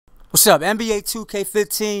What's up? NBA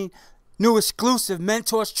 2K15, new exclusive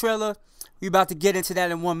Mentors trailer. We about to get into that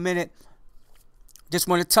in 1 minute. Just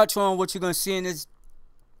want to touch on what you're going to see in this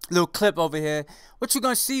little clip over here. What you're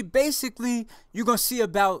going to see, basically, you're going to see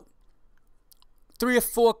about 3 or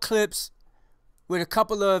 4 clips with a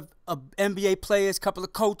couple of NBA players, couple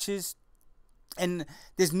of coaches, and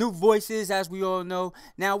there's new voices, as we all know.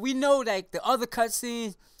 Now, we know like the other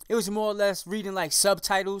cutscenes, it was more or less reading like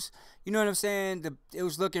subtitles. You know what I'm saying? It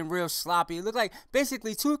was looking real sloppy. It looked like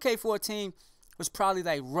basically 2K14 was probably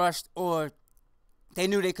like rushed, or they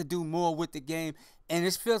knew they could do more with the game. And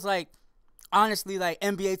it feels like, honestly, like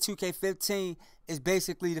NBA 2K15 is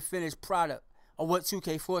basically the finished product of what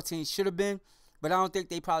 2K14 should have been. But I don't think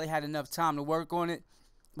they probably had enough time to work on it.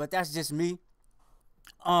 But that's just me.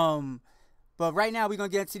 But right now we're gonna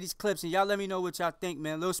get into these clips, and y'all let me know what y'all think,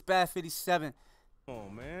 man. Lil Spaz 57. Come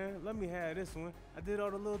on, man. Let me have this one. I did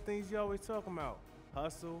all the little things you always talking about.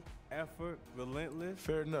 Hustle, effort, relentless.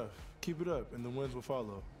 Fair enough. Keep it up, and the wins will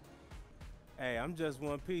follow. Hey, I'm just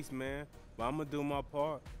one piece, man. But I'm going to do my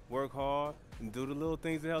part, work hard, and do the little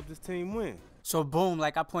things that help this team win. So, boom,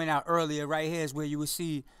 like I pointed out earlier, right here is where you would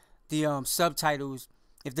see the subtitles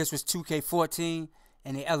if this was 2K14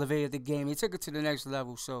 and they elevated the game. They took it to the next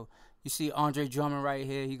level. So, you see Andre Drummond right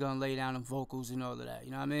here. He going to lay down the vocals and all of that.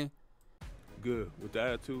 You know what I mean? Good. With the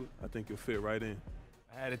attitude, I think you'll fit right in.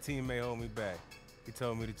 I had a teammate hold me back. He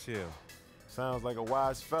told me to chill. Sounds like a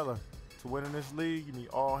wise fella. To win in this league, you need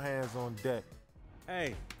all hands on deck.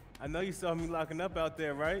 Hey, I know you saw me locking up out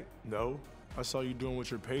there, right? No. I saw you doing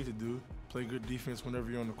what you're paid to do. Play good defense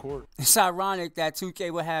whenever you're on the court. It's ironic that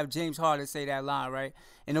 2K would have James Harden say that line, right?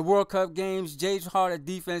 In the World Cup games, James Harden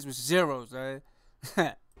defense was zeros, right?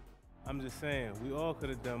 I'm just saying, we all could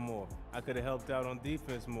have done more. I could have helped out on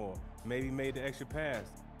defense more. Maybe made the extra pass.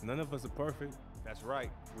 None of us are perfect. That's right.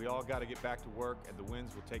 We all got to get back to work, and the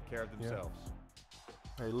wins will take care of themselves.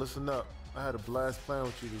 Yeah. Hey, listen up. I had a blast playing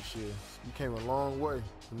with you this year. You came a long way,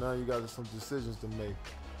 but now you got some decisions to make.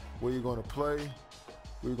 Where you going to play?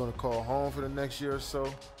 Where you going to call home for the next year or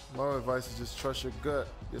so? My advice is just trust your gut.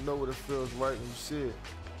 You'll know what it feels right when you see it.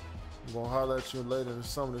 I'm going to holler at you later in the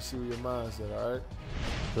summer to see where your mind's at, all right?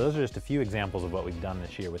 So those are just a few examples of what we've done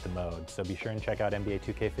this year with the mode. So be sure and check out NBA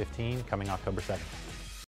 2K15 coming October 2nd.